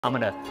I'm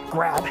gonna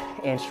grab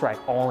and strike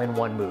all in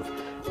one move.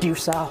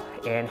 Deuce-ao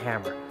and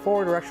hammer.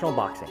 Forward directional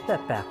boxing.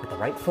 Step back with the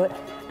right foot,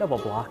 double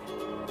block,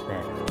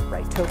 then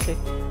right toe kick,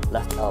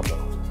 left elbow,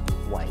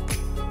 white.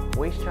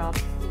 Waist chop,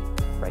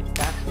 right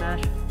back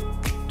smash,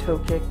 toe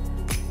kick,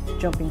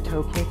 jumping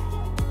toe kick,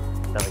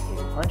 belly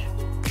kick punch,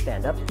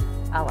 stand up,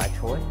 ally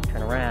choi,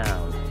 turn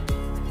around,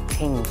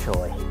 hing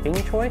choi,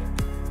 bing choi,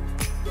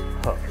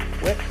 hook,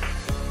 whip,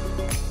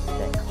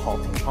 then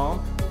halting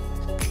palm,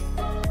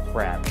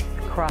 grab,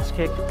 cross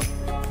kick,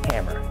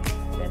 hammer,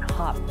 then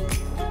hop,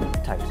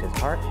 tiger scissors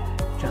heart,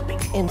 jumping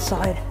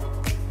inside,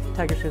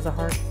 tiger scissors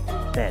heart,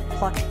 then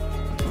pluck,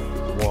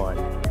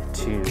 1,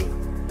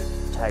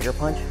 2, tiger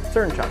punch,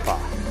 stern chop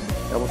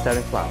off, double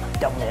stepping flower,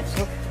 double Mantis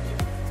hook,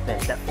 then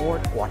step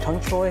forward,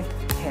 Watung choi,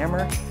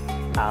 hammer,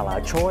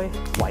 ally choi,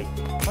 white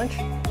punch,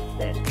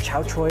 then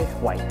chow choi,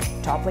 white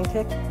toppling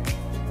kick,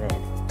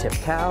 then tip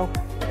cow,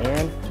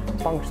 and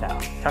bong sao,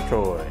 chow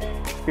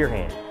choi, spear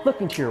hand,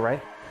 looking to your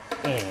right,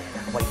 and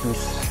white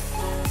goose,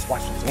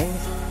 swatch his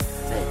wings,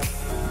 then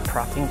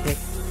propping kick,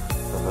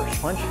 reverse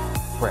punch,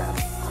 grab,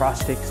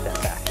 cross kick, step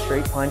back,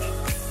 straight punch,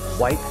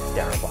 white,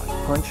 down block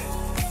punch,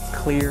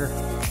 clear,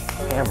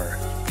 hammer,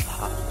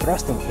 hop,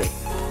 thrusting kick,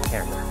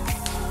 hammer,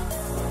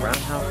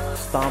 roundhouse,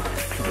 stomp,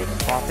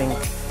 propping,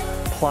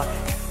 pluck,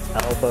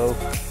 elbow,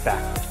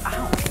 backwards.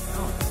 Ow,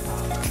 ow,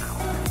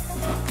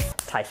 stop, ow.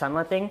 Tai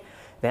San thing,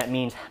 that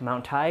means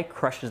Mount Tai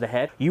crushes the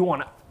head. You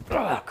want to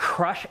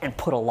crush and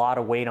put a lot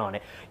of weight on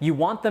it. You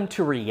want them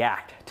to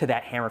react to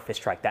that hammer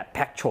fist strike, that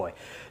pek choi.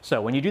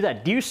 So when you do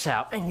that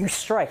deuce-ao and you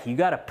strike, you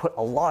got to put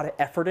a lot of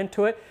effort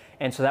into it.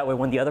 And so that way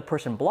when the other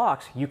person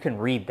blocks, you can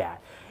read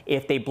that.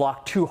 If they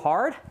block too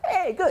hard,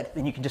 hey, good.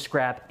 Then you can just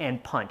grab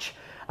and punch.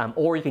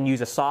 Or you can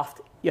use a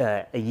soft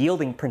a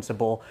yielding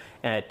principle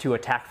to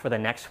attack for the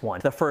next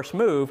one. The first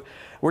move,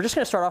 we're just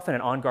going to start off in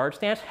an on guard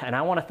stance, and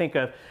I want to think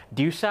of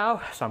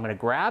deuce-ao, so I'm going to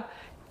grab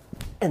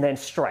and then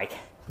strike.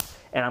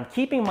 And I'm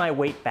keeping my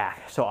weight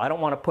back, so I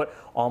don't want to put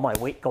all my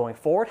weight going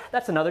forward.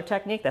 That's another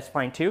technique, that's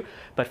fine too.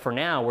 But for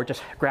now, we're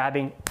just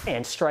grabbing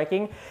and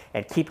striking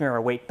and keeping our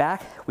weight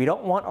back. We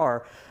don't want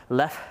our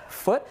left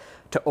foot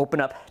to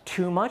open up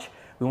too much.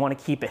 We want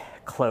to keep it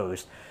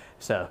closed.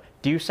 So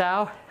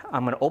deuce-ao,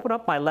 I'm going to open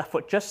up my left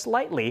foot just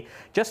slightly,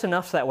 just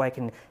enough so that way I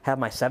can have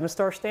my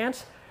 7-star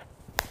stance,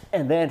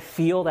 and then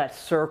feel that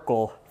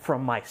circle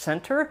from my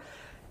center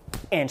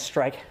and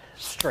strike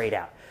straight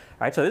out.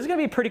 All right, so this is gonna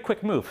be a pretty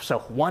quick move. So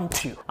 1,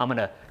 2, I'm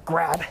gonna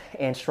grab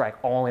and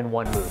strike all in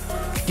one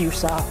move.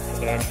 Deuce-ao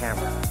and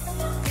hammer.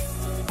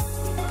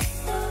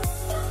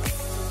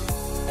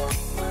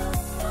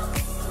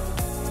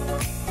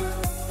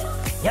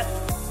 Yep.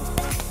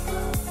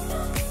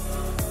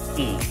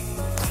 E.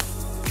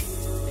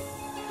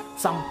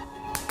 Some.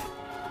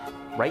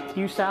 Right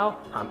deuce-ao,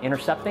 I'm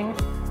intercepting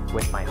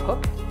with my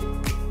hook,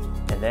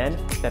 and then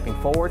stepping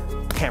forward,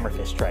 hammer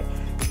fist strike.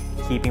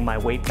 Keeping my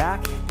weight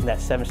back in that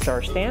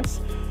 7-star stance.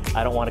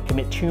 I don't want to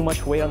commit too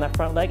much weight on that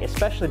front leg,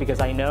 especially because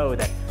I know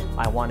that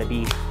I want to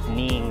be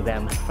kneeing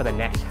them for the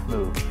next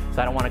move.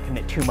 So I don't want to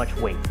commit too much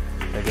weight.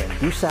 So again,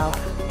 deuce-ao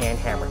and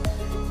hammer.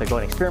 So go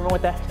and experiment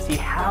with that. See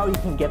how you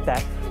can get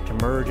that to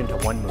merge into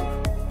one move.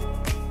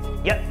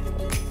 Yep.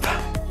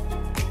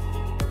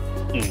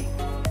 E.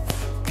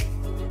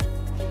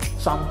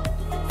 Some.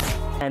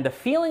 And the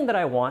feeling that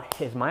I want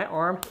is my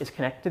arm is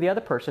connected to the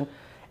other person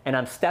and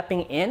I'm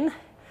stepping in.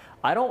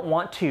 I don't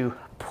want to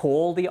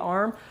pull the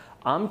arm,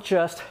 I'm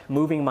just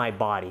moving my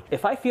body.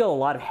 If I feel a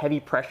lot of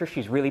heavy pressure,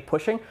 she's really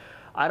pushing,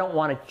 I don't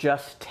want to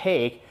just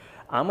take,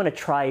 I'm going to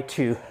try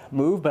to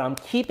move, but I'm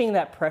keeping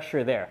that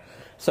pressure there.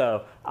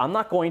 So I'm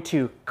not going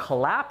to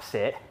collapse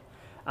it,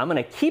 I'm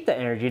going to keep that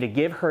energy to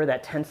give her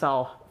that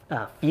tensile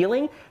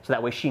feeling, so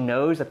that way she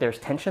knows that there's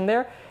tension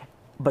there,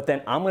 but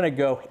then I'm going to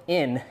go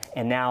in,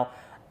 and now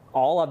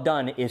all I've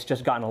done is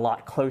just gotten a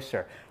lot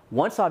closer.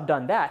 Once I've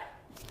done that,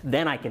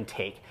 then I can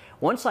take.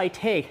 Once I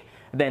take,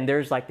 then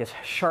there's like this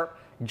sharp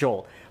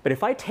jolt. But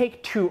if I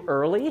take too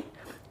early,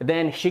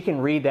 then she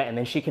can read that and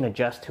then she can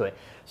adjust to it.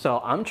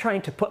 So I'm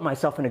trying to put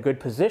myself in a good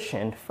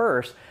position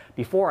first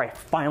before I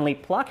finally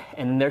pluck,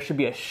 and then there should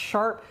be a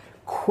sharp,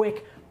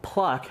 quick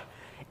pluck,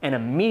 and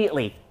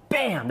immediately,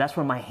 bam, that's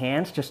when my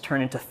hands just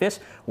turn into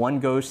fists.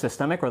 One goes to the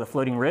stomach or the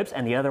floating ribs,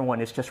 and the other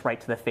one is just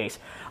right to the face.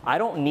 I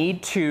don't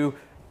need to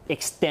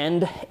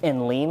extend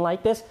and lean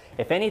like this.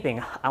 If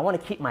anything, I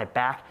want to keep my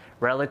back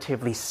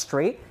relatively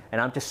straight,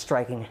 and I'm just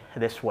striking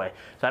this way.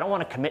 So I don't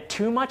want to commit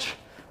too much,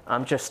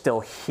 I'm just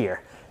still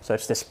here. So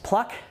it's this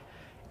pluck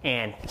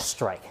and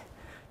strike.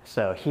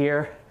 So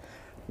here,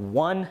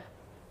 1,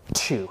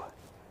 2.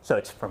 So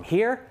it's from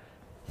here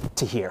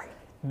to here.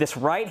 This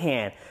right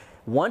hand,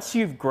 once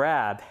you've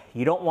grabbed,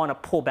 you don't want to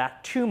pull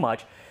back too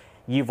much.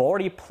 You've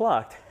already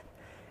plucked,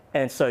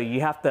 and so you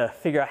have to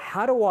figure out,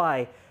 how do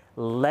I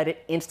let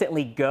it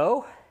instantly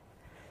go?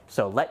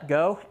 So let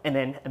go, and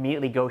then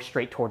immediately go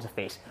straight towards the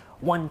face.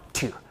 1,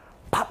 2,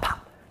 pop,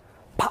 pop,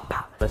 pop,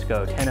 pop. Let's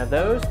go 10 of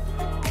those.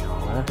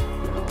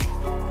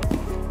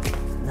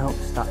 No,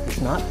 stop,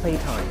 it's not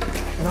playtime.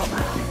 No.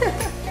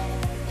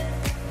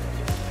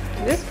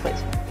 It is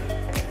playtime.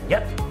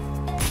 Yep.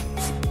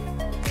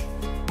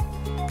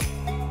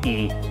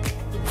 E.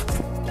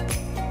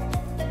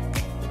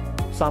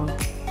 Some.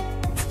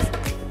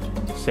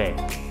 Say.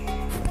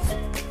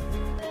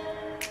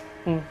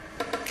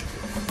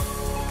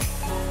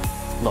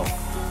 Low.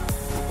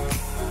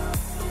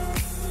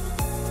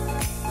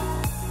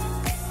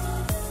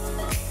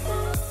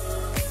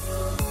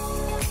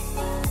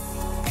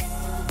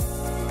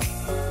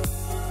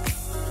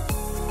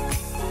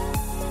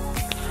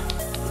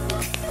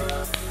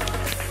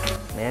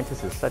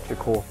 Mantis is such a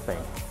cool thing.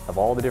 Of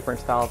all the different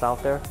styles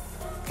out there,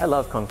 I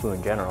love Kung Fu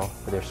in general,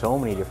 but there's so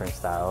many different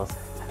styles,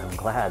 and I'm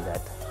glad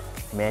that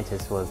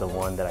Mantis was the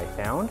one that I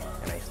found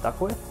and I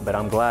stuck with. But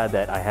I'm glad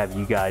that I have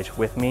you guys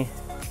with me,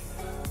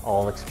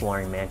 all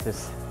exploring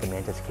Mantis, the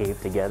Mantis Cave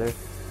together.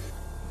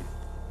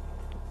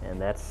 And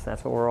that's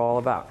what we're all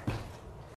about.